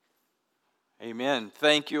Amen.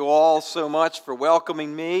 Thank you all so much for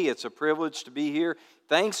welcoming me. It's a privilege to be here.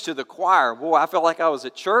 Thanks to the choir. Boy, I felt like I was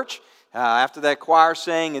at church after that choir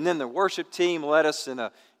sang, and then the worship team led us in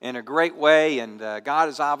a great way. And God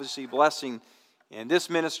is obviously blessing in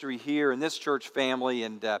this ministry here, in this church family.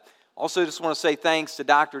 And also just want to say thanks to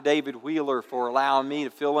Dr. David Wheeler for allowing me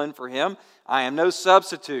to fill in for him. I am no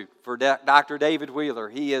substitute for Dr. David Wheeler.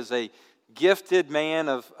 He is a gifted man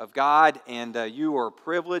of God, and you are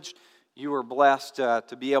privileged. You are blessed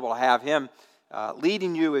to be able to have him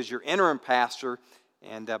leading you as your interim pastor.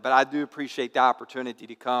 And but I do appreciate the opportunity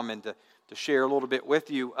to come and to share a little bit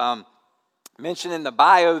with you. Mentioned in the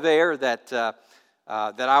bio there that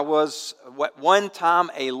I was at one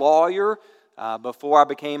time a lawyer before I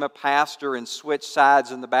became a pastor and switched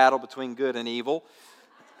sides in the battle between good and evil.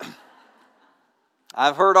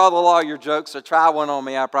 I've heard all the lawyer jokes, so try one on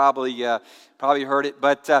me. I probably heard it.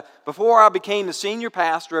 But before I became the senior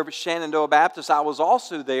pastor over at Shenandoah Baptist, I was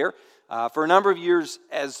also there for a number of years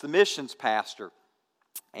as the missions pastor.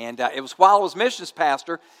 And it was while I was missions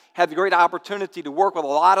pastor, had the great opportunity to work with a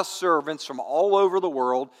lot of servants from all over the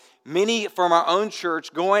world, many from our own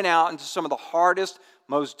church, going out into some of the hardest,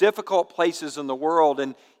 most difficult places in the world.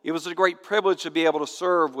 And it was a great privilege to be able to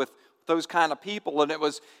serve with those kind of people. And it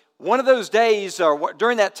was one of those days, or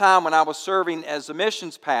during that time when I was serving as a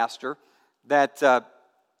missions pastor, that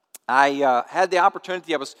I had the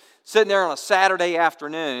opportunity. I was sitting there on a Saturday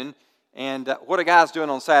afternoon, and what are guys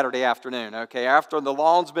doing on Saturday afternoon? Okay, after the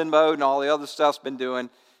lawn's been mowed and all the other stuff's been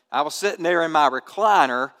doing, I was sitting there in my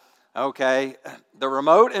recliner, okay, the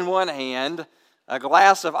remote in one hand, a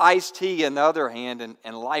glass of iced tea in the other hand,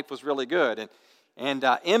 and life was really good. And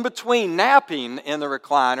in between napping in the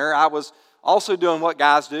recliner, I was also doing what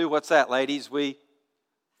guys do. What's that, ladies? We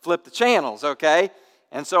flip the channels, okay?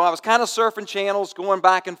 And so I was kind of surfing channels, going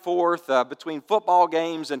back and forth between football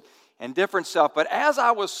games and different stuff. But as I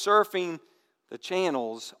was surfing the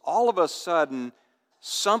channels, all of a sudden,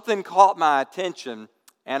 something caught my attention,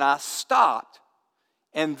 and I stopped.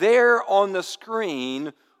 And there on the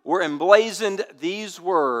screen were emblazoned these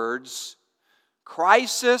words,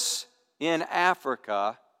 "Crisis in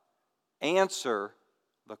Africa, answer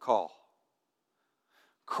the call."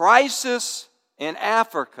 Crisis in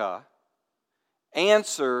Africa,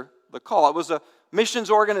 answer the call. It was a missions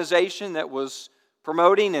organization that was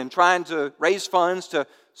promoting and trying to raise funds to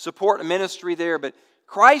support a ministry there. But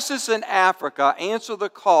crisis in Africa, answer the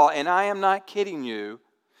call. And I am not kidding you.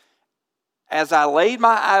 As I laid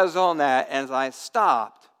my eyes on that, as I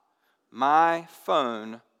stopped, my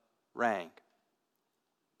phone rang.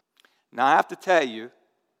 Now I have to tell you,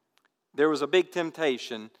 there was a big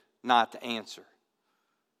temptation not to answer.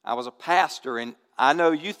 I was a pastor, and I know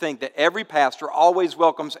you think that every pastor always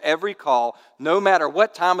welcomes every call, no matter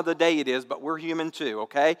what time of the day it is, but we're human too,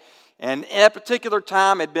 okay? And at a particular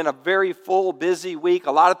time, it had been a very full, busy week.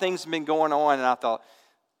 A lot of things have been going on, and I thought,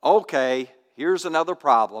 okay, here's another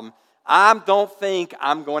problem. I don't think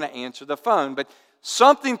I'm going to answer the phone. But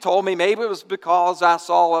something told me, maybe it was because I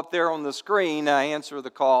saw up there on the screen, answer the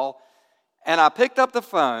call, and I picked up the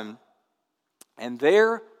phone, and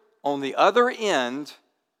there on the other end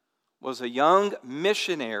was a young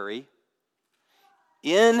missionary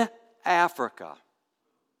in Africa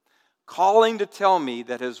calling to tell me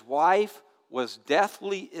that his wife was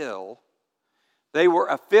deathly ill. They were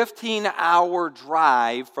a 15-hour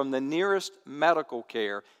drive from the nearest medical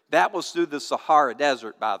care. That was through the Sahara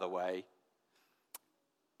Desert, by the way.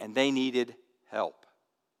 And they needed help.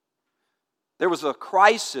 There was a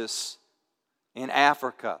crisis in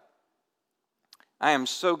Africa. I am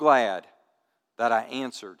so glad that I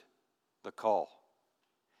answered the call.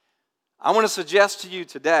 I want to suggest to you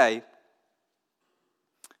today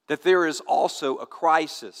that there is also a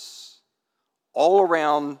crisis all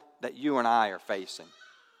around that you and I are facing.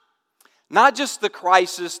 Not just the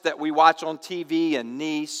crisis that we watch on TV in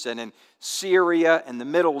Nice and in Syria and the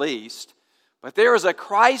Middle East, but there is a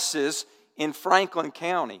crisis in Franklin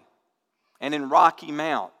County and in Rocky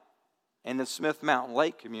Mount and the Smith Mountain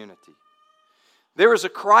Lake community. There is a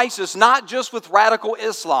crisis not just with radical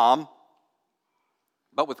Islam,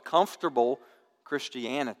 but with comfortable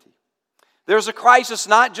Christianity. There's a crisis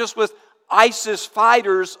not just with ISIS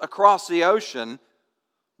fighters across the ocean,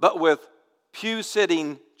 but with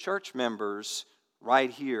pew-sitting church members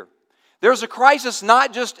right here. There's a crisis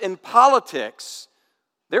not just in politics,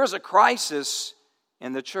 there's a crisis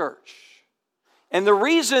in the church. And the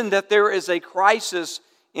reason that there is a crisis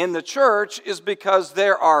in the church is because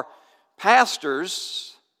there are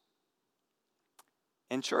pastors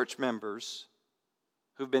and church members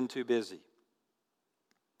who've been too busy.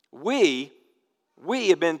 We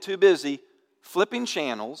have been too busy flipping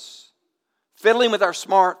channels, fiddling with our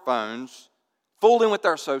smartphones, fooling with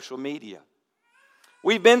our social media.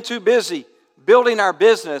 We've been too busy building our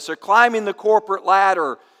business or climbing the corporate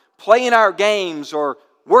ladder, playing our games or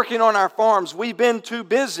working on our farms. We've been too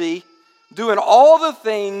busy doing all the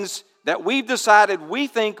things that we've decided we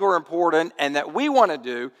think are important and that we want to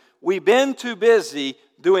do. We've been too busy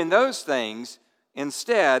doing those things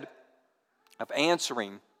instead of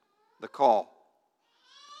answering the call.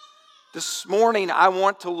 This morning, I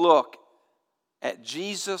want to look at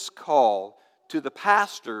Jesus' call to the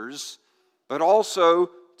pastors, but also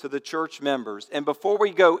to the church members. And before we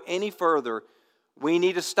go any further, we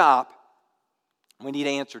need to stop. We need to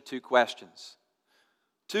answer two questions.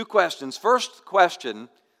 Two questions. First question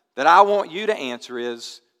that I want you to answer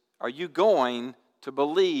is, are you going to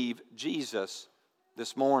believe Jesus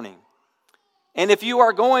this morning? And if you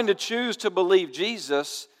are going to choose to believe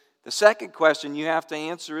Jesus, the second question you have to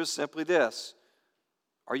answer is simply this: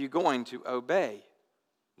 are you going to obey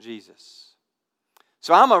Jesus?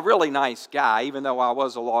 So I'm a really nice guy, even though I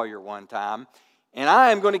was a lawyer one time, and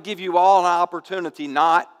I am going to give you all an opportunity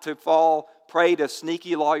not to fall prey to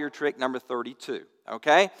sneaky lawyer trick number 32,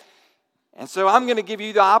 okay? And so I'm going to give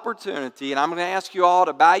you the opportunity, and I'm going to ask you all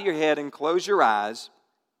to bow your head and close your eyes,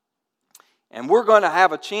 and we're going to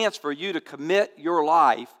have a chance for you to commit your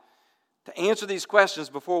life to answer these questions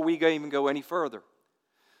before we even go any further.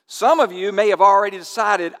 Some of you may have already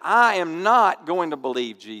decided, I am not going to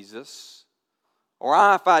believe Jesus, or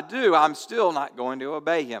if I do, I'm still not going to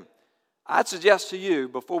obey Him. I'd suggest to you,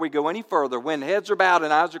 before we go any further, when heads are bowed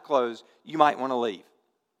and eyes are closed, you might want to leave.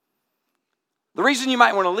 The reason you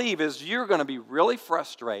might want to leave is you're going to be really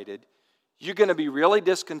frustrated, you're going to be really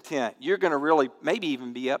discontent, you're going to really maybe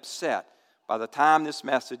even be upset by the time this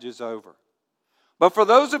message is over. But for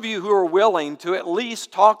those of you who are willing to at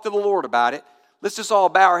least talk to the Lord about it, let's just all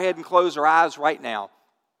bow our head and close our eyes right now.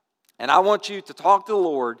 And I want you to talk to the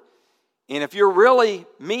Lord. And if you're really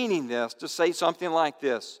meaning this, to say something like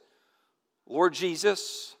this: Lord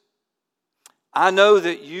Jesus, I know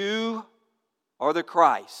that you are the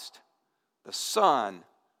Christ, the Son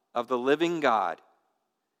of the living God.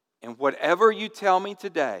 And whatever you tell me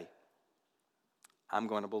today, I'm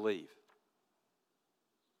going to believe.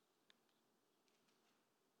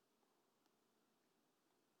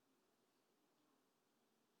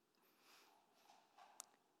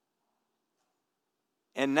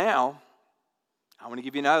 And now, I want to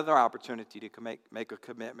give you another opportunity to make a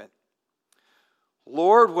commitment.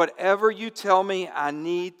 Lord, whatever you tell me I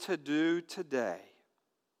need to do today,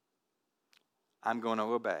 I'm going to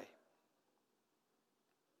obey.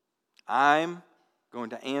 I'm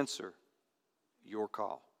going to answer your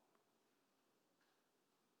call.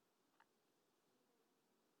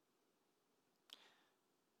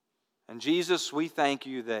 And Jesus, we thank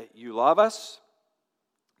you that you love us,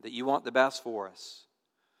 that you want the best for us.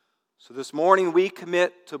 So this morning we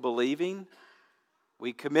commit to believing,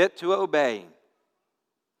 we commit to obeying.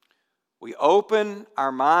 We open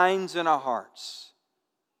our minds and our hearts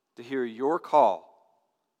to hear your call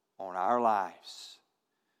on our lives.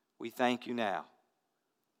 We thank you now.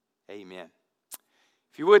 Amen.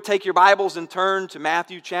 If you would, take your Bibles and turn to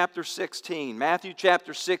Matthew chapter 16. Matthew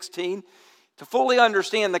chapter 16. To fully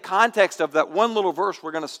understand the context of that one little verse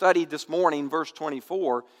we're going to study this morning, verse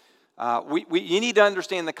 24, you need to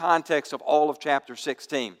understand the context of all of chapter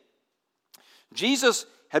 16. Jesus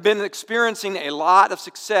had been experiencing a lot of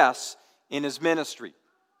success in his ministry.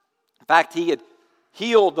 In fact, he had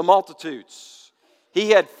healed the multitudes. He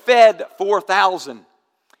had fed 4,000.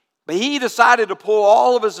 But he decided to pull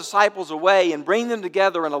all of his disciples away and bring them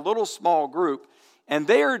together in a little small group. And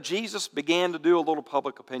there Jesus began to do a little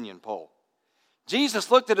public opinion poll. Jesus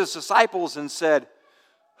looked at his disciples and said,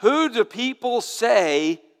 "Who do people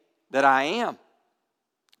say that I am?"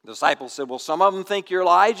 The disciples said, "Well, some of them think you're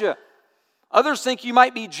Elijah. Others think you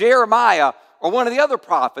might be Jeremiah or one of the other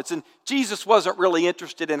prophets." And Jesus wasn't really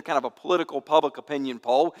interested in kind of a political public opinion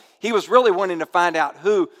poll. He was really wanting to find out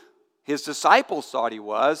who his disciples thought he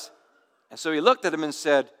was. And so he looked at them and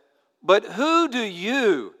said, "But who do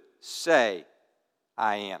you say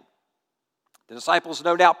I am?" The disciples,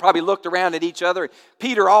 no doubt, probably looked around at each other.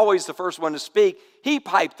 Peter, always the first one to speak, he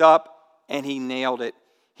piped up and he nailed it.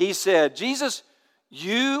 He said, "Jesus,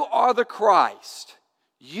 you are the Christ.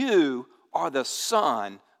 You are the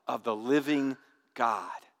Son of the living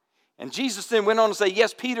God." And Jesus then went on to say,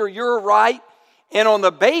 "Yes, Peter, you're right. And on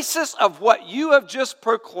the basis of what you have just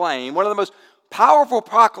proclaimed," one of the most powerful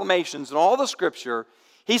proclamations in all the Scripture,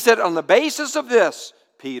 he said, "On the basis of this,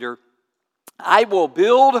 Peter, I will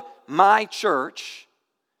build my church."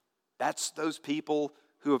 That's those people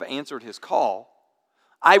who have answered his call.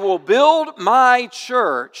 "I will build my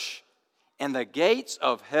church, and the gates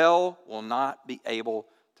of hell will not be able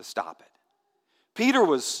to stop it. Peter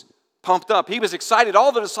was pumped up. He was excited.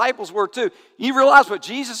 All the disciples were too. You realize what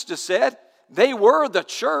Jesus just said? They were the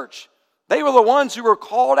church. They were the ones who were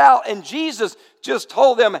called out, and Jesus just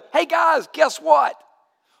told them, hey guys, guess what?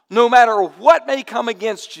 No matter what may come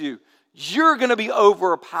against you, you're going to be able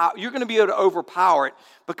to overpower it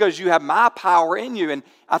because you have my power in you. And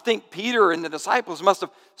I think Peter and the disciples must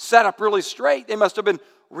have sat up really straight. They must have been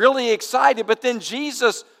really excited. But then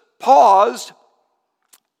Jesus paused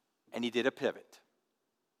and he did a pivot.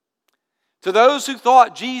 To those who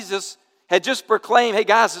thought Jesus had just proclaimed, hey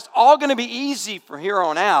guys, it's all going to be easy from here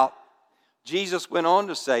on out, Jesus went on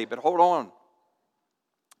to say, but hold on.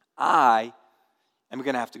 I am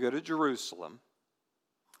going to have to go to Jerusalem.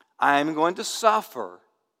 I am going to suffer.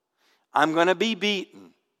 I'm going to be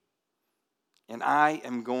beaten. And I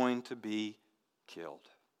am going to be killed.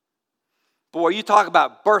 Boy, you talk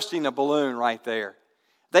about bursting a balloon right there.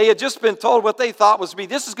 They had just been told what they thought was to be,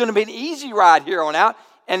 this is going to be an easy ride here on out.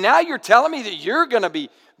 And now you're telling me that you're going to be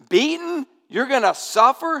beaten, you're going to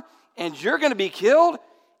suffer, and you're going to be killed?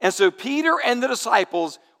 And so Peter and the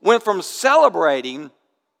disciples went from celebrating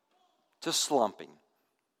to slumping.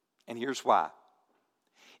 And here's why.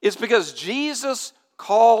 It's because Jesus'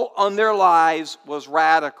 call on their lives was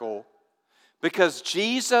radical. Because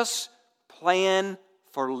Jesus' plan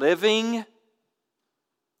for living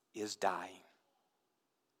is dying.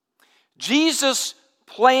 Jesus'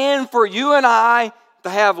 plan for you and I to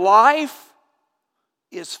have life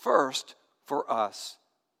is first for us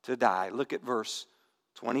to die. Look at verse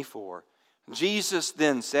 24. Jesus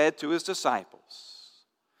then said to his disciples,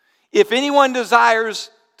 if anyone desires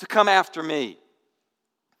to come after me,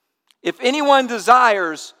 if anyone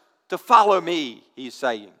desires to follow me, he's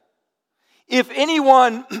saying, if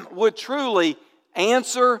anyone would truly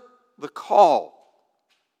answer the call,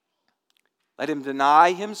 let him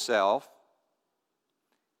deny himself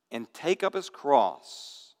and take up his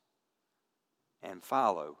cross and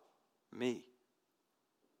follow me.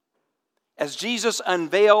 As Jesus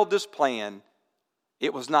unveiled this plan,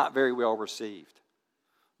 it was not very well received.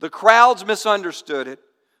 The crowds misunderstood it.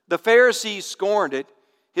 The Pharisees scorned it.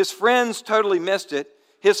 His friends totally missed it.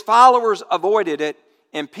 His followers avoided it.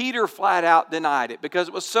 And Peter flat out denied it because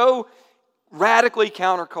it was so radically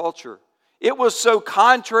counterculture. It was so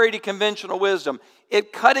contrary to conventional wisdom.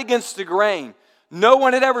 It cut against the grain. No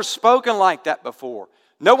one had ever spoken like that before.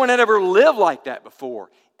 No one had ever lived like that before.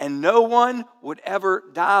 And no one would ever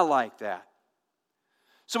die like that.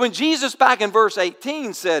 So when Jesus back in verse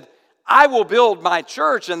 18 said, I will build my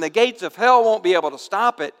church and the gates of hell won't be able to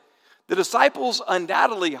stop it, the disciples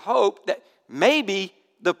undoubtedly hoped that maybe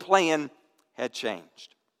the plan had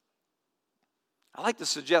changed. I'd like to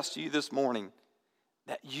suggest to you this morning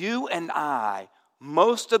that you and I,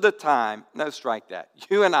 most of the time, no, strike that,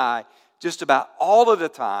 you and I, just about all of the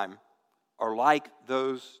time, are like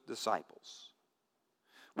those disciples.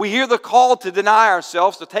 We hear the call to deny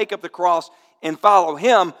ourselves, to take up the cross and follow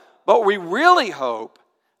Him, but we really hope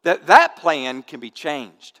that that plan can be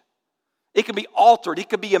changed. It can be altered. It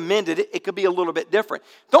could be amended. It could be a little bit different.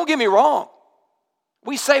 Don't get me wrong.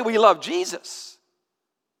 We say we love Jesus.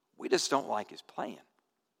 We just don't like His plan.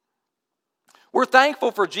 We're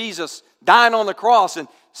thankful for Jesus dying on the cross and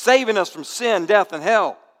saving us from sin, death, and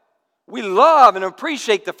hell. We love and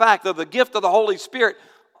appreciate the fact of the gift of the Holy Spirit.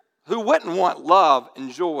 Who wouldn't want love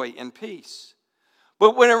and joy and peace?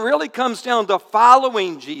 But when it really comes down to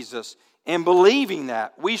following Jesus and believing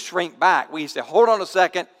that, we shrink back. We say, hold on a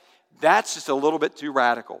second, that's just a little bit too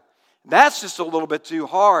radical. That's just a little bit too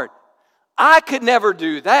hard. I could never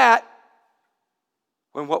do that.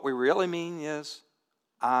 When what we really mean is,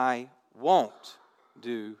 I won't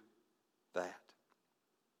do that.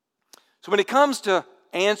 So when it comes to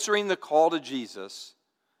answering the call to Jesus,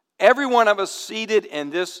 every one of us seated in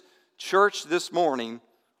this church this morning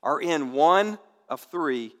are in one of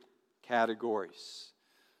three categories.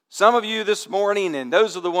 Some of you this morning, and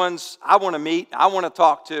those are the ones I want to meet, I want to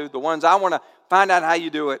talk to, the ones I want to find out how you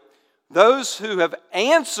do it, those who have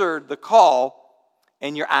answered the call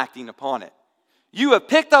and you're acting upon it. You have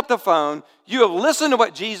picked up the phone, you have listened to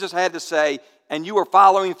what Jesus had to say, and you are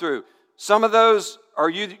following through. Some of those are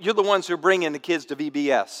you're the ones who are bringing the kids to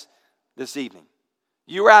VBS this evening.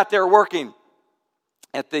 You were out there working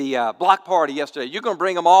at the block party yesterday. You're going to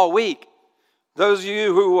bring them all week. Those of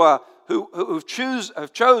you who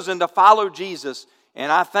have chosen to follow Jesus,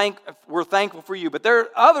 and we're thankful for you. But there are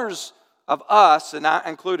others of us, and I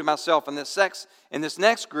included myself in this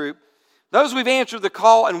next group, those we've answered the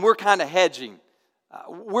call and we're kind of hedging.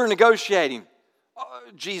 We're negotiating.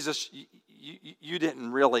 Jesus, you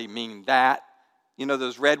didn't really mean that. You know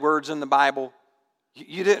those red words in the Bible?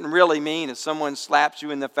 You didn't really mean if someone slaps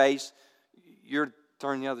you in the face, you're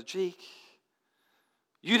turning the other cheek.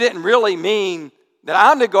 You didn't really mean that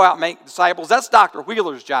I'm to go out and make disciples. That's Dr.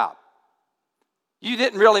 Wheeler's job. You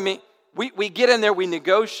didn't really mean, we get in there, we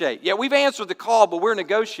negotiate. Yeah, we've answered the call, but we're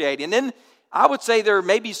negotiating. And then I would say there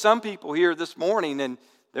may be some people here this morning, and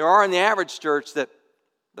there are in the average church, that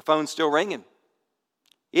the phone's still ringing.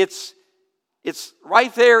 It's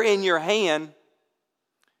right there in your hand.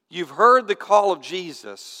 You've heard the call of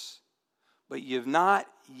Jesus, but you've not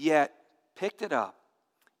yet picked it up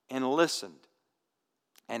and listened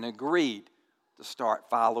and agreed to start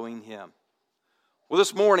following Him. Well,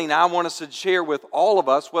 this morning I want us to share with all of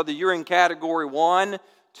us, whether you're in category 1,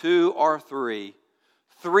 2, or 3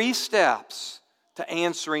 steps to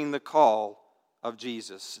answering the call of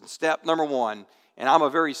Jesus. And step number 1, and I'm a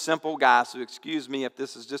very simple guy, so excuse me if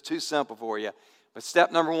this is just too simple for you, but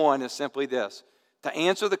step number 1 is simply this. To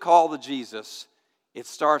answer the call to Jesus, it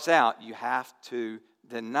starts out, you have to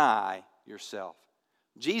deny yourself.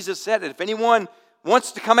 Jesus said it, if anyone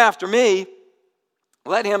wants to come after me,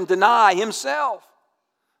 let him deny himself.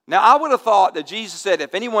 Now, I would have thought that Jesus said,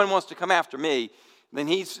 if anyone wants to come after me, then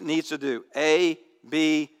he needs to do A,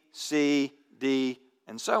 B, C, D,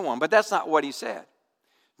 and so on. But that's not what He said.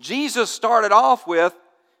 Jesus started off with,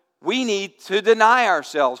 we need to deny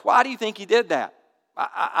ourselves. Why do you think He did that?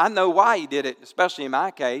 I know why He did it, especially in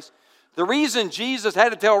my case. The reason Jesus had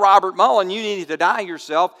to tell Robert Mullen, you need to deny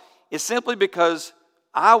yourself, is simply because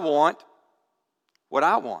I want what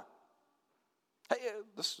I want. Hey,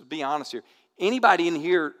 let's be honest here. Anybody in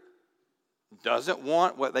here doesn't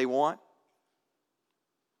want what they want?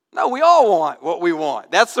 No, we all want what we want.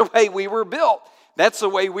 That's the way we were built. That's the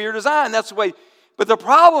way we were designed. That's the way. But the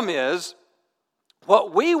problem is,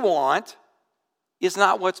 what we want is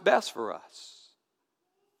not what's best for us.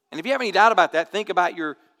 And if you have any doubt about that, think about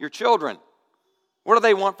your children. What do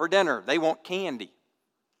they want for dinner? They want candy.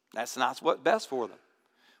 That's not what's best for them.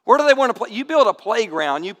 Where do they want to play? You build a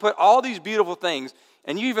playground, you put all these beautiful things,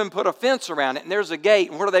 and you even put a fence around it, and there's a gate,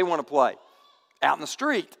 and where do they want to play? Out in the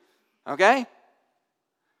street, okay?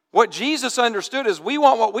 What Jesus understood is we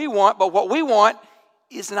want what we want, but what we want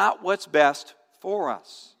is not what's best for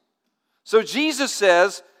us. So Jesus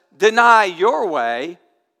says, deny your way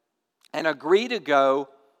and agree to go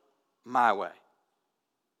my way.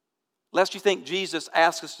 Lest you think Jesus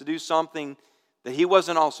asked us to do something that He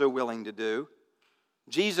wasn't also willing to do.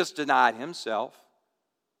 Jesus denied Himself.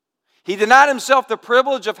 He denied Himself the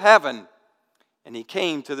privilege of heaven, and He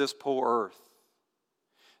came to this poor earth.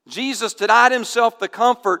 Jesus denied Himself the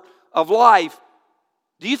comfort of life.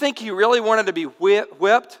 Do you think He really wanted to be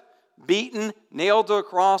whipped, beaten, nailed to a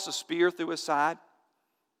cross, a spear through His side?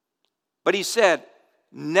 But He said,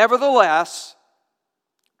 nevertheless,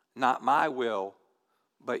 not my will,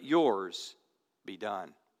 but yours be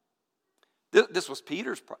done. This was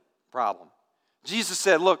Peter's problem. Jesus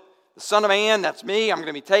said, look, the Son of Man, that's me. I'm going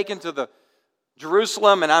to be taken to the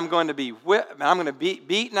Jerusalem, and I'm going to be whipped, and I'm going to be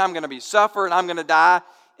beaten, I'm going to be suffer, and I'm going to die.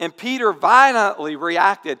 And Peter violently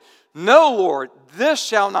reacted, no, Lord, this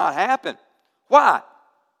shall not happen. Why?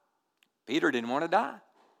 Peter didn't want to die.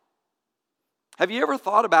 Have you ever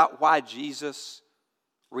thought about why Jesus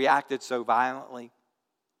reacted so violently?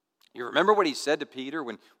 You remember what He said to Peter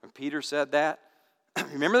when Peter said that?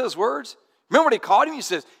 Remember those words? Remember what He called him? He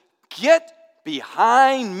says, get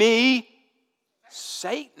behind me,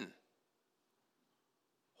 Satan.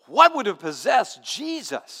 What would have possessed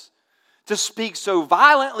Jesus to speak so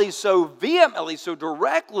violently, so vehemently, so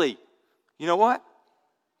directly? You know what?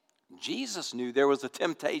 Jesus knew there was a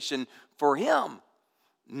temptation for Him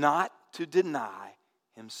not to deny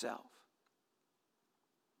Himself.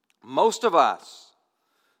 Most of us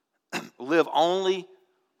live only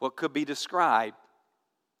what could be described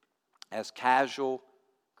as casual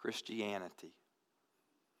Christianity.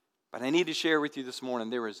 But I need to share with you this morning,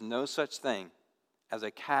 there is no such thing as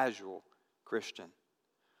a casual Christian.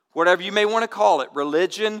 Whatever you may want to call it,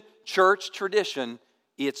 religion, church, tradition,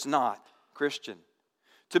 it's not Christian.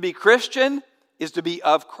 To be Christian is to be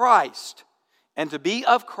of Christ. And to be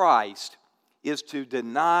of Christ is to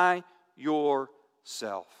deny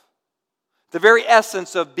yourself. The very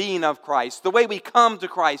essence of being of Christ, the way we come to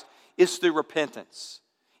Christ, is through repentance.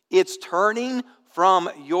 It's turning from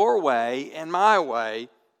your way and my way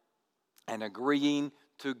and agreeing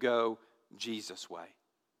to go Jesus' way.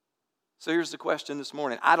 So here's the question this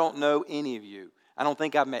morning. I don't know any of you. I don't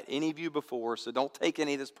think I've met any of you before, so don't take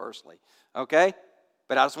any of this personally, okay?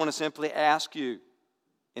 But I just want to simply ask you,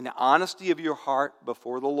 in the honesty of your heart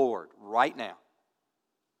before the Lord right now,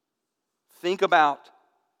 think about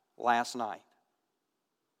last night.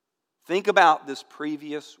 think about this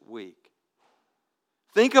previous week.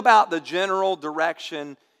 Think about the general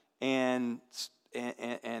direction and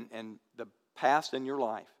the past in your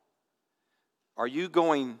life. Are you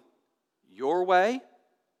going your way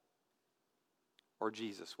or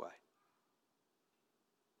Jesus' way?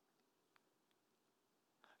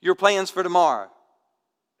 Your plans for tomorrow.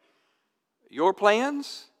 Your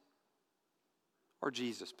plans or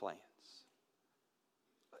Jesus' plans?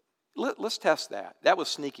 Let's test that. That was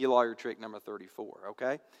sneaky lawyer trick number 34,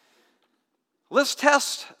 okay? Let's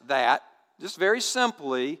test that just very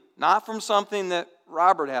simply, not from something that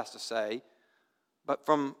Robert has to say, but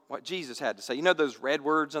from what Jesus had to say. You know those red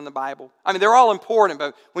words in the Bible? I mean, they're all important,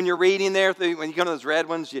 but when you're reading there, when you go to those red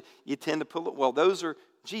ones, you tend to pull it. Well, those are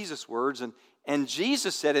Jesus' words. And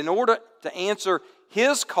Jesus said, in order to answer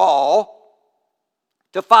His call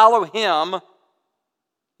to follow Him,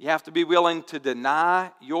 you have to be willing to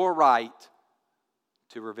deny your right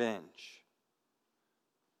to revenge.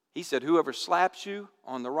 He said, whoever slaps you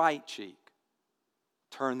on the right cheek,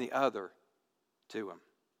 turn the other to him.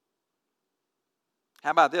 How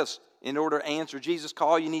about this? In order to answer Jesus'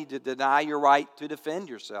 call, you need to deny your right to defend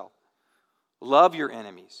yourself. Love your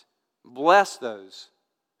enemies. Bless those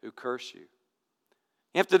who curse you.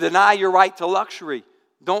 You have to deny your right to luxury.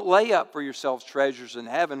 Don't lay up for yourselves treasures in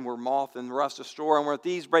heaven where moth and rust destroy and where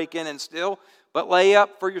thieves break in and steal, but lay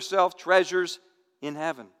up for yourself treasures in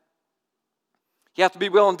heaven. You have to be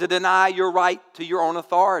willing to deny your right to your own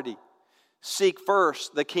authority. Seek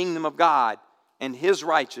first the kingdom of God and His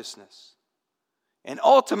righteousness. And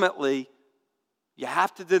ultimately, you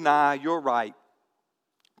have to deny your right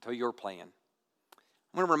to your plan.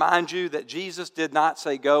 I want to remind you that Jesus did not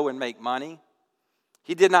say go and make money.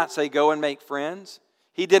 He did not say go and make friends.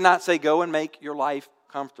 He did not say go and make your life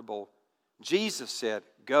comfortable. Jesus said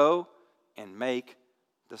go and make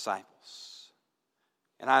disciples.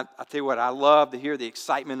 And I tell you what, I love to hear the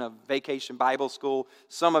excitement of Vacation Bible School.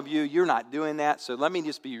 Some of you, you're not doing that. So let me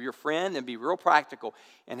just be your friend and be real practical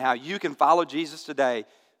in how you can follow Jesus today.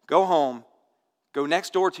 Go home, go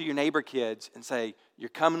next door to your neighbor kids and say, you're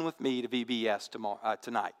coming with me to VBS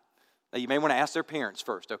tonight. Now, you may want to ask their parents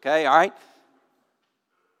first, okay? All right?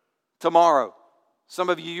 Tomorrow,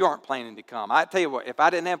 some of you aren't planning to come. I tell you what, if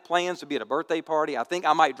I didn't have plans to be at a birthday party, I think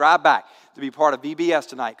I might drive back to be part of VBS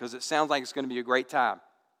tonight because it sounds like it's going to be a great time.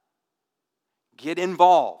 Get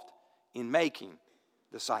involved in making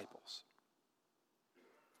disciples.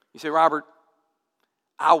 You say, Robert,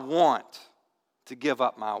 I want to give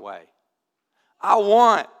up my way. I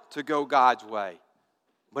want to go God's way,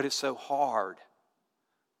 but it's so hard.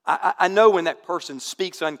 I know when that person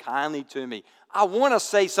speaks unkindly to me, I want to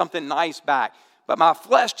say something nice back, but my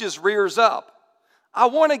flesh just rears up. I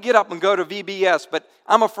want to get up and go to VBS, but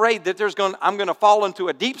I'm afraid that I'm going to fall into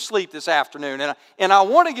a deep sleep this afternoon, and I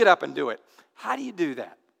want to get up and do it. How do you do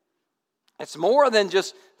that? It's more than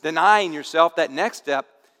just denying yourself. That next step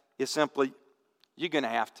is simply you're going to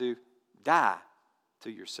have to die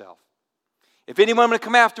to yourself. If anyone will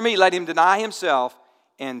come after me, let him deny himself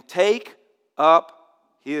and take up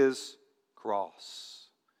his cross.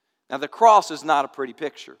 Now, the cross is not a pretty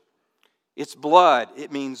picture. It's blood.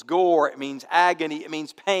 It means gore. It means agony. It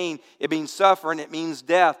means pain. It means suffering. It means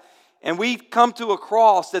death. And we come to a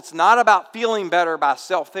cross that's not about feeling better by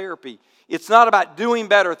self-therapy. It's not about doing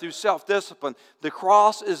better through self-discipline. The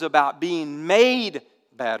cross is about being made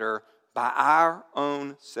better by our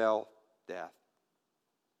own self-death.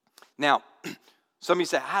 Now, some of you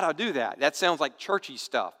say, how do I do that? That sounds like churchy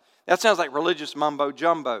stuff. That sounds like religious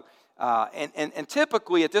mumbo-jumbo. And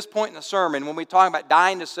typically at this point in the sermon, when we talk about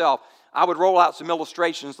dying to self, I would roll out some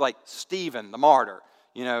illustrations like Stephen, the martyr.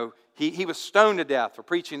 You know, he was stoned to death for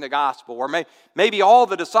preaching the gospel. Or maybe all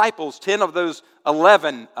the disciples, 10 of those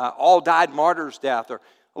 11, all died martyrs' death. Or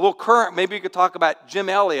a little current, maybe you could talk about Jim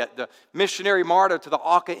Elliot, the missionary martyr to the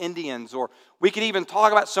Auca Indians. Or we could even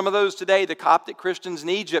talk about some of those today, the Coptic Christians in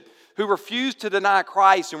Egypt, who refused to deny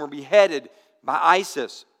Christ and were beheaded by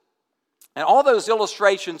ISIS. And all those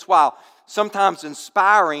illustrations, while sometimes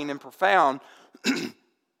inspiring and profound,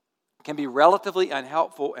 can be relatively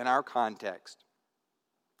unhelpful in our context.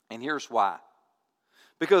 And here's why.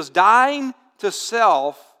 Because dying to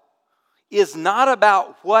self is not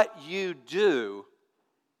about what you do,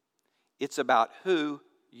 it's about who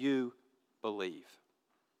you believe.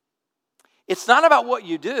 It's not about what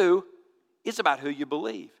you do, it's about who you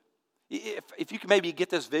believe. If you can maybe get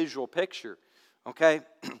this visual picture, okay?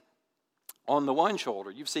 On the one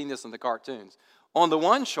shoulder, you've seen this in the cartoons. On the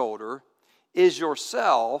one shoulder is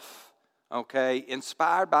yourself, okay,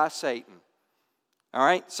 inspired by Satan. All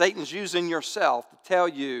right? Satan's using yourself to tell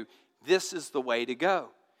you this is the way to go.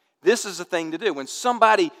 This is the thing to do. When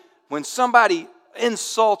somebody When somebody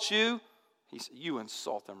insults you, he said, you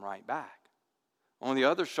insult them right back. On the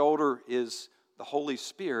other shoulder is the Holy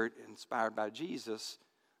Spirit, inspired by Jesus,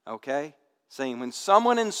 okay? Saying, when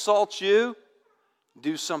someone insults you,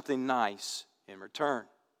 do something nice in return.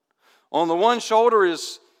 On the one shoulder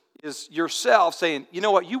is yourself saying, you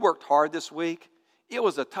know what, you worked hard this week. It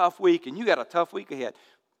was a tough week, and you got a tough week ahead.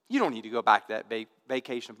 You don't need to go back to that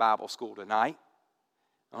vacation Bible school tonight.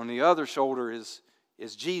 On the other shoulder is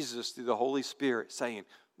Jesus through the Holy Spirit saying,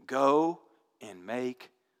 go and make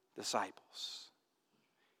disciples.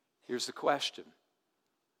 Here's the question.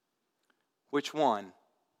 Which one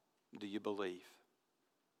do you believe?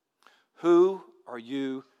 Who are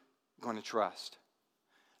you going to trust?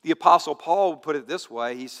 The Apostle Paul put it this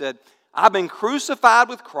way. He said, I've been crucified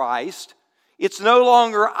with Christ. It's no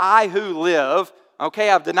longer I who live. Okay,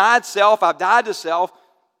 I've denied self. I've died to self.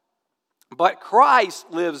 But Christ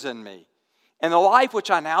lives in me. And the life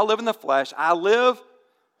which I now live in the flesh, I live,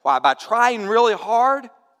 why? By trying really hard?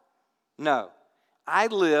 No. I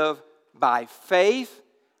live by faith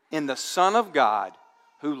in the Son of God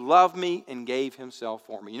who loved me and gave himself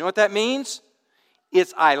for me. You know what that means?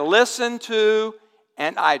 It's I listen to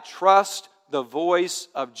and I trust the voice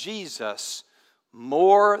of Jesus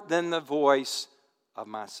more than the voice of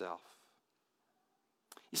myself.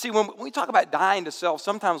 You see, when we talk about dying to self,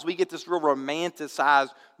 sometimes we get this real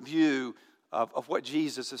romanticized view of what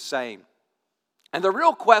Jesus is saying. And the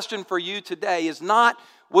real question for you today is not,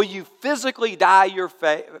 will you physically die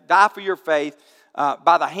for your faith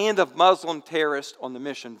by the hand of Muslim terrorists on the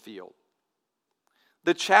mission field?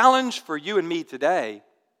 The challenge for you and me today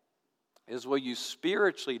is, will you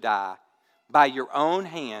spiritually die by your own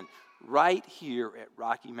hand right here at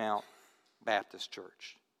Rocky Mount Baptist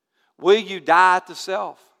Church? Will you die to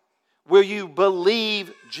self? Will you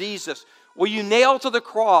believe Jesus? Will you nail to the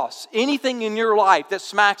cross anything in your life that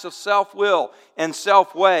smacks of self-will and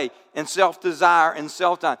self-way and self-desire and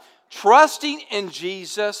self-time? Trusting in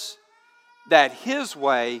Jesus that his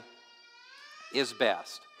way is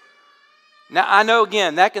best. Now, I know,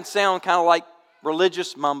 again, that can sound kind of like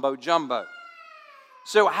religious mumbo-jumbo.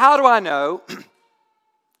 So how do I know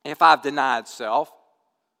if I've denied self?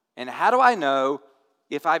 And how do I know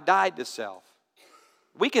if I've died to self?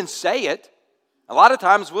 We can say it. A lot of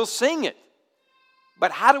times we'll sing it.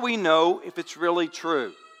 But how do we know if it's really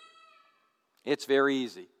true? It's very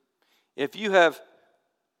easy. If you have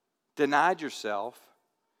denied yourself,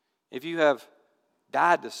 if you have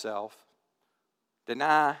died to self,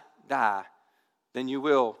 die, then you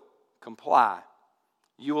will comply.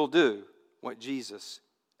 You will do what Jesus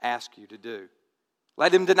asked you to do.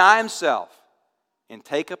 Let him deny himself and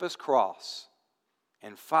take up his cross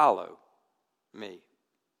and follow me.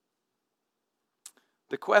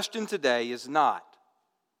 The question today is not,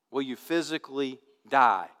 will you physically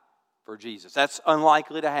die for Jesus? That's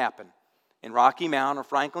unlikely to happen in Rocky Mount or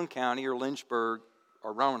Franklin County or Lynchburg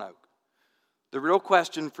or Roanoke. The real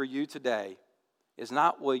question for you today is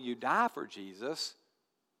not, will you die for Jesus,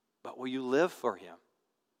 but will you live for him?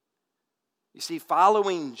 You see,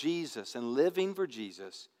 following Jesus and living for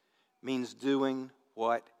Jesus means doing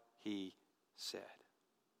what he said.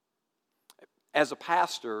 As a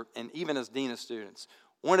pastor and even as dean of students,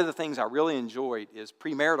 one of the things I really enjoyed is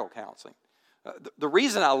premarital counseling. The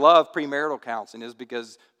reason I love premarital counseling is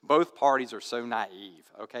because both parties are so naive,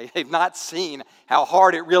 okay? They've not seen how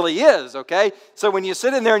hard it really is, okay? So when you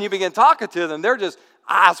sit in there and you begin talking to them, they're just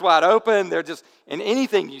eyes wide open. And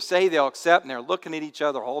anything you say, they'll accept, and they're looking at each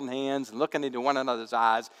other, holding hands, and looking into one another's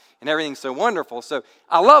eyes, and everything's so wonderful. So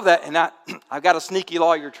I love that, and I've got a sneaky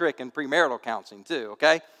lawyer trick in premarital counseling too,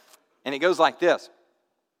 okay? And it goes like this.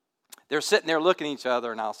 They're sitting there looking at each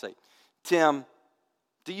other, and I'll say, Tim,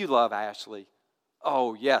 do you love Ashley?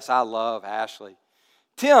 Oh, yes, I love Ashley.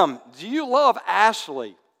 Tim, do you love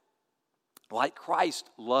Ashley like Christ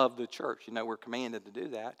loved the church? You know, we're commanded to do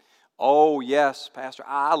that. Oh, yes, Pastor,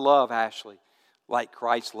 I love Ashley like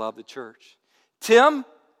Christ loved the church. Tim,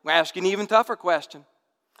 we'll ask you an even tougher question.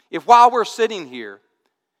 If while we're sitting here,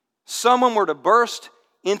 someone were to burst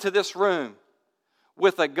into this room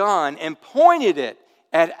with a gun and pointed it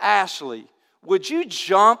at Ashley, would you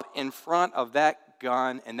jump in front of that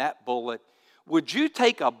gun and that bullet? Would you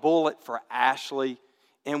take a bullet for Ashley?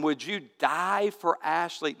 And would you die for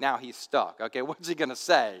Ashley? Now he's stuck. Okay, what's he going to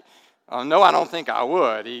say? Oh, no, I don't think I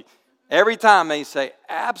would. Every time they say,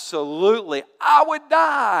 absolutely, I would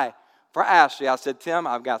die for Ashley. I said, Tim,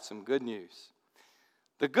 I've got some good news.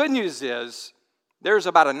 The good news is there's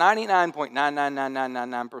about a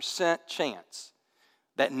 99.99999% chance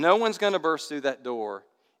that no one's going to burst through that door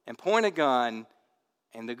and point a gun.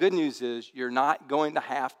 And the good news is you're not going to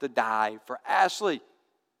have to die for Ashley.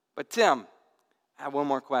 But Tim, I have one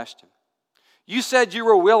more question. You said you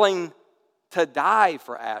were willing to die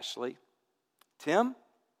for Ashley. Tim,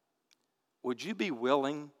 would you be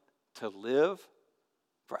willing to live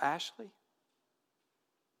for Ashley?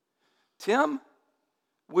 Tim,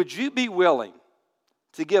 would you be willing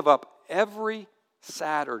to give up every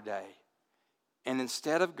Saturday and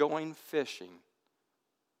instead of going fishing,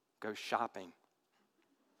 go shopping?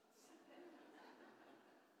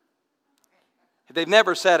 They've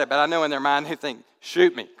never said it, but I know in their mind they think,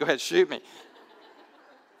 shoot me. Go ahead, shoot me.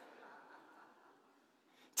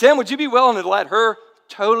 Tim, would you be willing to let her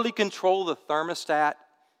totally control the thermostat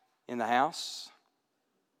in the house?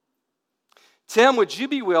 Tim, would you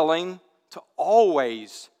be willing to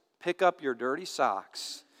always pick up your dirty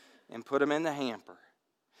socks and put them in the hamper?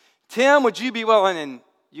 Tim, would you be willing, and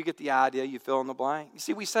you get the idea, you fill in the blank. You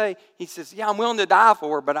see, he says, yeah, I'm willing to die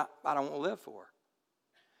for her, but I don't want to live for her.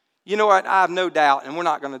 You know what? I have no doubt, and we're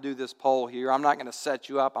not going to do this poll here. I'm not going to set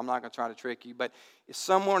you up. I'm not going to try to trick you. But if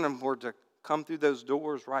someone were to come through those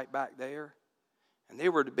doors right back there, and they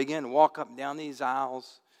were to begin to walk up and down these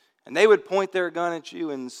aisles, and they would point their gun at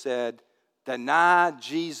you and said, deny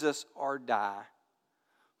Jesus or die,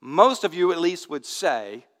 most of you at least would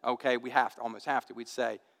say, okay, almost have to, we'd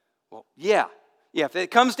say, well, yeah, if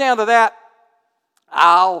it comes down to that,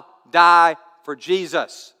 I'll die for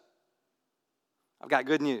Jesus. I've got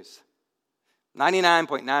good news.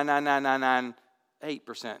 99.99998%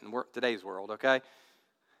 in today's world, okay?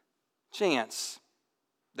 Chance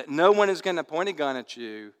that no one is going to point a gun at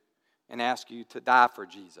you and ask you to die for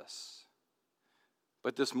Jesus.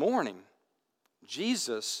 But this morning,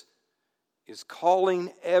 Jesus is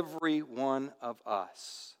calling every one of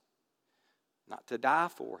us not to die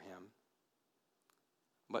for him,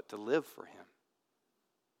 but to live for him.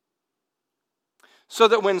 So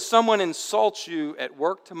that when someone insults you at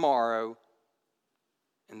work tomorrow,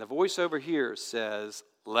 and the voice over here says,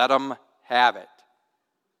 let them have it,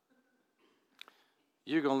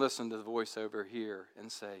 you're going to listen to the voice over here and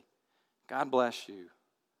say, God bless you.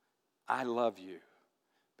 I love you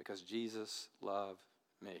because Jesus loved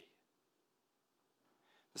me.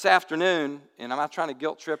 This afternoon, and I'm not trying to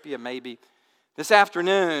guilt trip you, maybe. This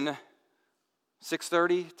afternoon,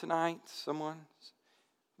 6:30 tonight, someone?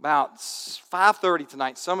 About 5:30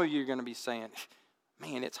 tonight, some of you are going to be saying,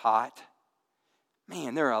 man, it's hot.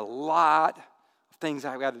 Man, there are a lot of things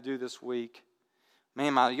I've got to do this week.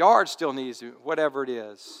 Man, my yard still needs to, whatever it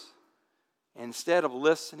is. Instead of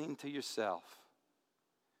listening to yourself,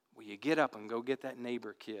 will you get up and go get that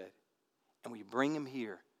neighbor kid and we bring him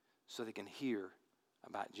here so they can hear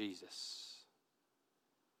about Jesus?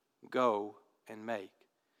 Go and make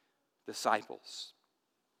disciples.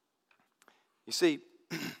 You see,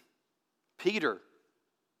 Peter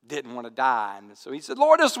didn't want to die, and so he said,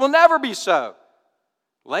 Lord, this will never be so.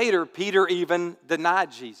 Later, Peter even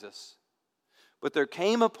denied Jesus. But there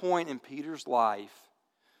came a point in Peter's life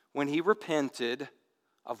when he repented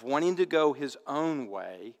of wanting to go his own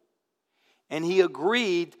way, and he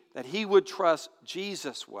agreed that he would trust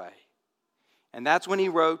Jesus' way. And that's when he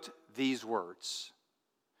wrote these words.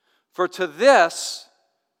 For to this,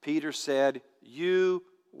 Peter said, you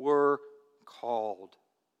were called.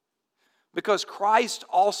 Because Christ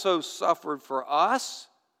also suffered for us,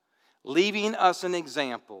 leaving us an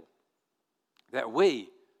example that we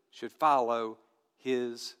should follow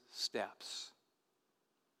his steps.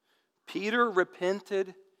 Peter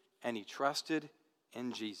repented and he trusted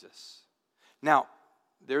in Jesus. Now,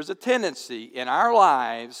 there's a tendency in our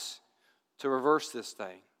lives to reverse this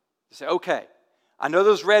thing. To say, okay, I know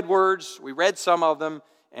those red words, we read some of them,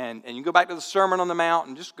 and you go back to the Sermon on the Mount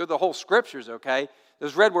and just go to the whole scriptures, okay?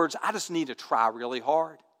 Those red words, I just need to try really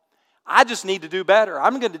hard. I just need to do better.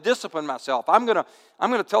 I'm going to discipline myself. I'm going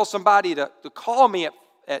to tell somebody to call me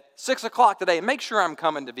at 6 o'clock today and make sure I'm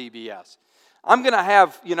coming to VBS. I'm going to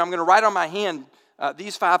have, I'm going to write on my hand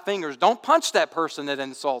these 5 fingers. Don't punch that person that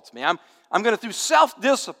insults me. I'm going to, through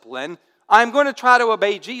self-discipline, I'm going to try to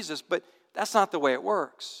obey Jesus, but that's not the way it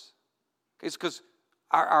works. It's because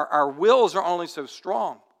our wills are only so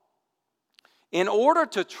strong. In order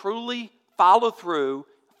to truly follow through,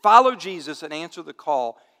 follow Jesus and answer the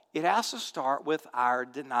call, it has to start with our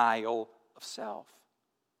denial of self.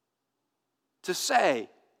 To say,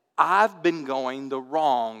 I've been going the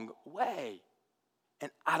wrong way,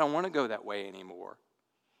 and I don't want to go that way anymore.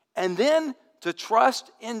 And then to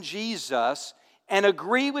trust in Jesus and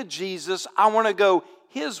agree with Jesus, I want to go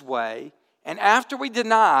his way. And after we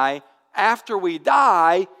deny, after we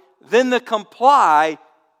die, then the comply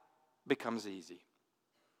becomes easy.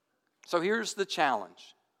 So here's the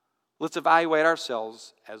challenge. Let's evaluate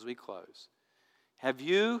ourselves as we close. Have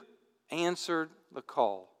you answered the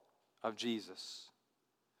call? of Jesus.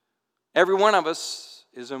 Every one of us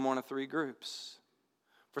is in one of three groups.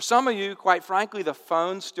 For some of you, quite frankly, the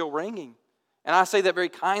phone's still ringing. And I say that very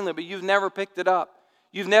kindly, but you've never picked it up.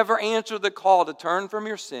 You've never answered the call to turn from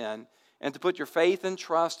your sin and to put your faith and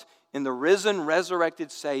trust in the risen,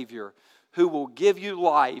 resurrected Savior who will give you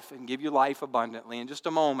life and give you life abundantly. In just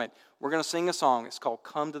a moment, we're going to sing a song. It's called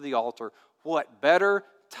Come to the Altar. What better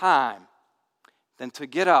time than to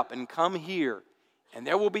get up and come here, and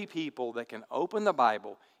there will be people that can open the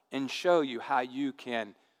Bible and show you how you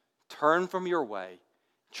can turn from your way,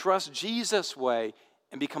 trust Jesus' way,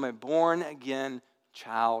 and become a born-again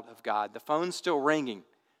child of God. The phone's still ringing.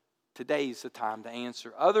 Today's the time to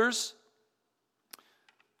answer. Others,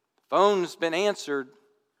 the phone's been answered,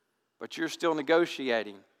 but you're still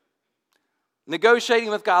negotiating. Negotiating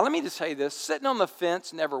with God. Let me just say this. Sitting on the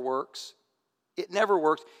fence never works. It never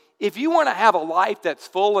works. If you want to have a life that's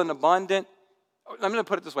full and abundant, I'm going to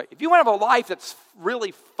put it this way. If you want to have a life that's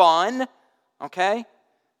really fun, okay,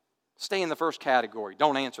 stay in the first category.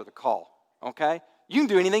 Don't answer the call, okay? You can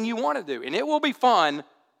do anything you want to do, and it will be fun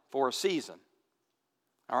for a season,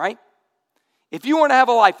 all right? If you want to have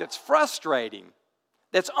a life that's frustrating,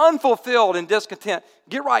 that's unfulfilled and discontent,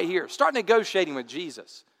 get right here. Start negotiating with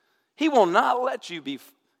Jesus. He will not let you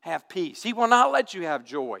have peace. He will not let you have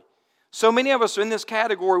joy. So many of us are in this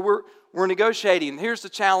category. We're negotiating. Here's the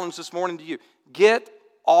challenge this morning to you. Get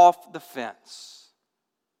off the fence.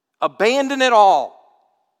 Abandon it all.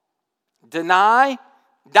 Deny,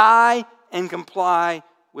 die, and comply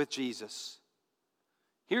with Jesus.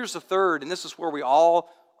 Here's the third, and this is where we all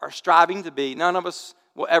are striving to be. None of us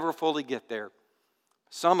will ever fully get there.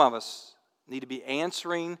 Some of us need to be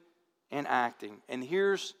answering and acting. And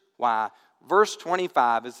here's why. Verse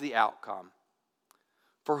 25 is the outcome.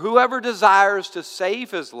 For whoever desires to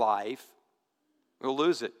save his life will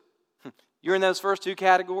lose it. You're in those first two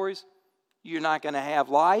categories. You're not going to have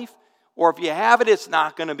life. Or if you have it, it's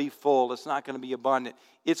not going to be full. It's not going to be abundant.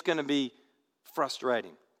 It's going to be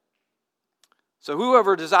frustrating. So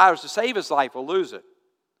whoever desires to save his life will lose it.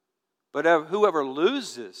 But whoever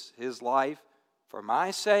loses his life for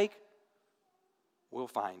my sake will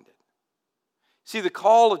find it. See, the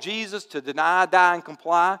call of Jesus to deny, die, and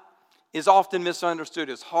comply is often misunderstood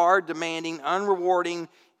as hard, demanding, unrewarding,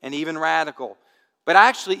 and even radical. But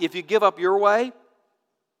actually, if you give up your way,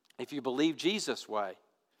 if you believe Jesus' way,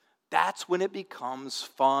 that's when it becomes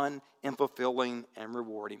fun and fulfilling and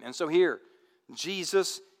rewarding. And so here,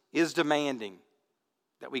 Jesus is demanding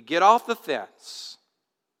that we get off the fence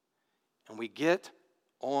and we get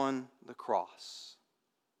on the cross.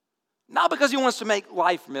 Not because he wants to make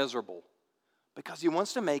life miserable, because he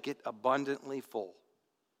wants to make it abundantly full.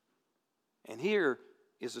 And here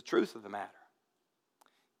is the truth of the matter.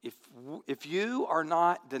 If you are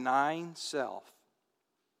not denying self,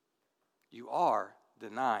 you are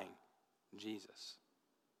denying Jesus.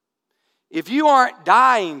 If you aren't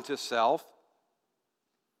dying to self,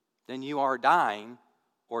 then you are dying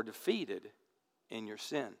or defeated in your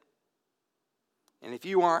sin. And if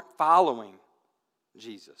you aren't following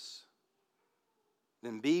Jesus,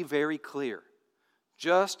 then be very clear.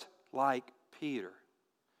 Just like Peter,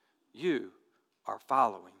 you are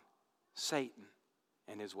following Satan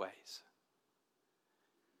and his ways.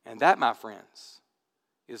 And that, my friends,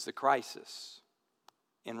 is the crisis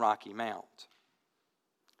in Rocky Mount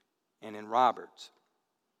and in Roberts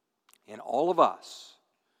and all of us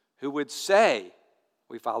who would say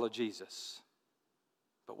we follow Jesus,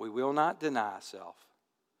 but we will not deny self.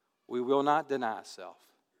 We will not deny self.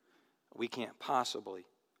 We can't possibly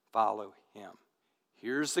follow him.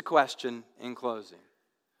 Here's the question in closing.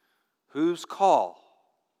 Whose call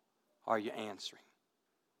are you answering?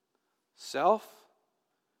 Self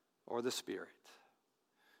or the Spirit?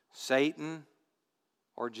 Satan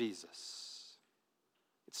or Jesus?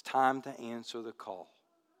 It's time to answer the call.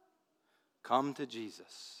 Come to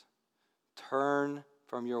Jesus. Turn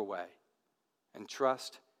from your way and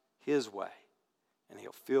trust his way, and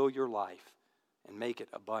he'll fill your life and make it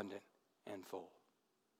abundant and full.